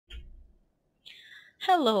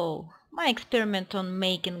Hello! My experiment on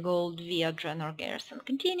making gold via Draenor Garrison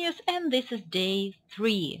continues, and this is day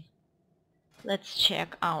 3. Let's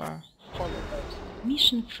check our followers.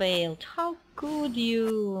 Mission failed. How could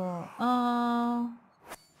you?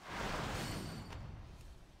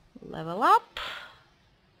 Level up,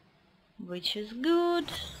 which is good.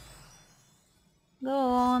 Go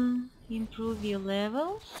on, improve your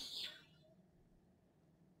levels.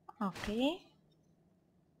 Okay.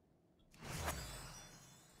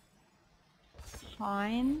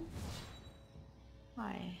 Fine.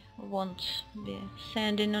 I won't be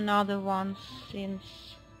sending another one since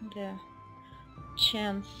the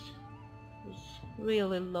chance is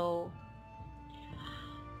really low.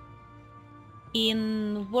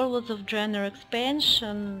 In Warlords of Draenor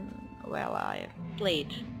expansion, well, I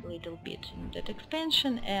played a little bit in that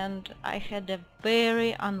expansion and I had a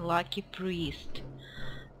very unlucky priest.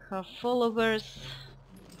 Her followers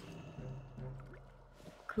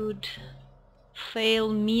could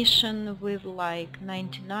fail mission with like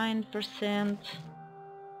 99%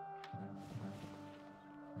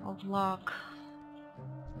 of luck.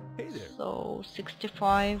 Hey there. So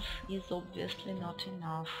 65 is obviously not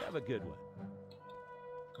enough. Have a good one.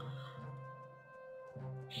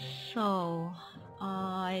 So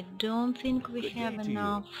I don't think we Good have day to you.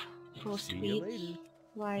 enough frost See you weeds. later.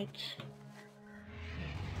 Right.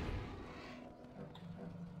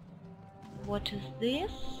 What is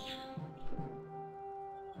this?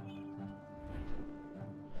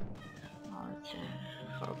 Oh, it's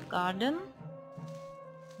a herb garden.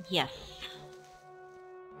 Yes.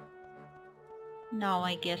 Now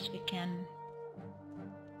I guess we can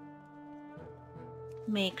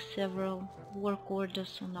make several work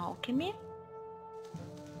orders on alchemy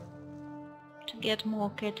to get more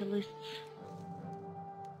catalysts.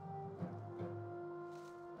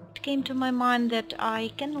 It came to my mind that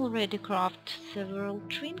I can already craft several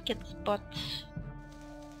trinkets, but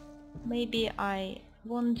maybe I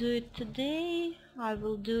won't do it today. I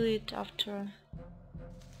will do it after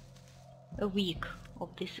a week of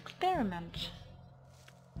this experiment.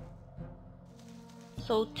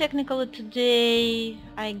 So technically today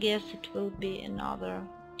I guess it will be another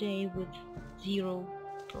day with 0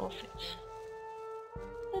 profit.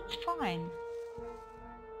 That's fine.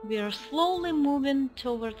 We are slowly moving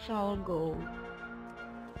towards our goal.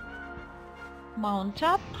 Mount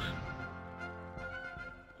up.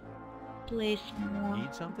 Place more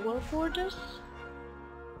Need something? work orders.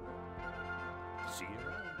 See you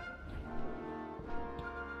around.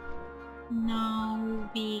 Now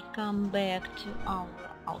we come back to our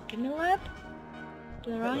alchemy lab.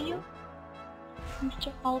 Where are you,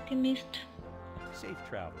 Mr. Alchemist? Safe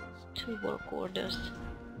travels. 2 work orders.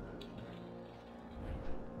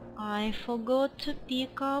 I forgot to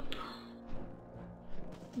pick up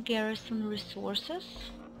garrison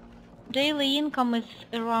resources. Daily income is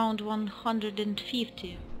around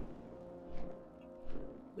 150,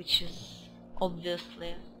 which is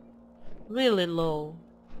obviously really low.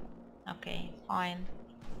 Okay, fine.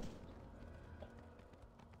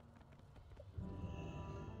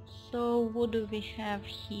 So what do we have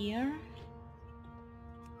here?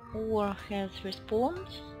 Ore has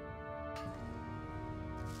respawned.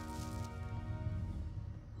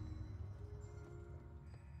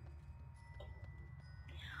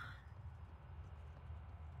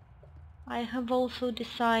 I have also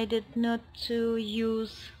decided not to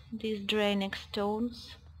use these draining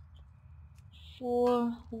stones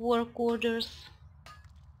for work orders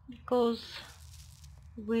because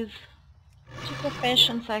with 2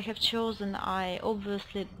 professions I have chosen I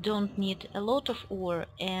obviously don't need a lot of ore,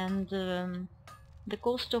 and the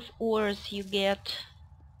cost of ores you get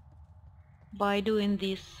by doing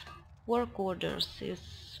these work orders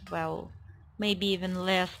is, well, maybe even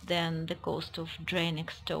less than the cost of draining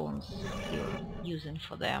stones you're using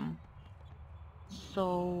for them.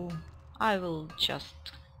 So I will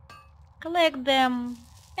just collect them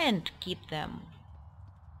and keep them,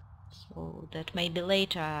 so that maybe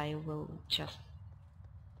later I will just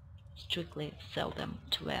strictly sell them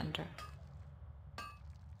to vendor.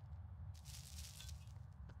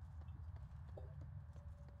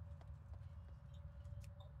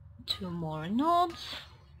 Two more nodes.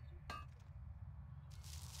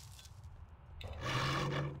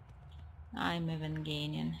 I'm even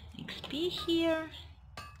gaining XP here.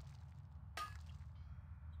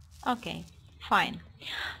 Okay, fine.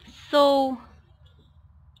 So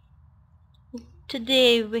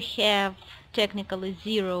today we have technically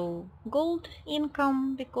 0 gold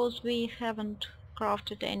income because we haven't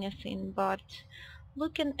crafted anything, but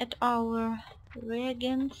looking at our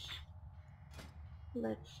reagents,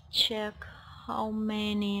 let's check how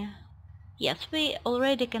many Yes, we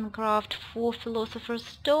already can craft 4 Philosopher's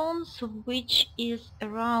Stones, which is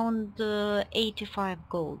around 85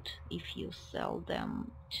 gold if you sell them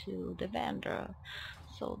to the vendor.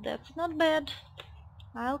 So that's not bad.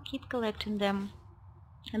 I'll keep collecting them.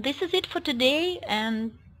 And this is it for today,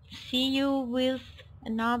 and see you with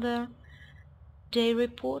another day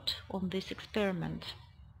report on this experiment.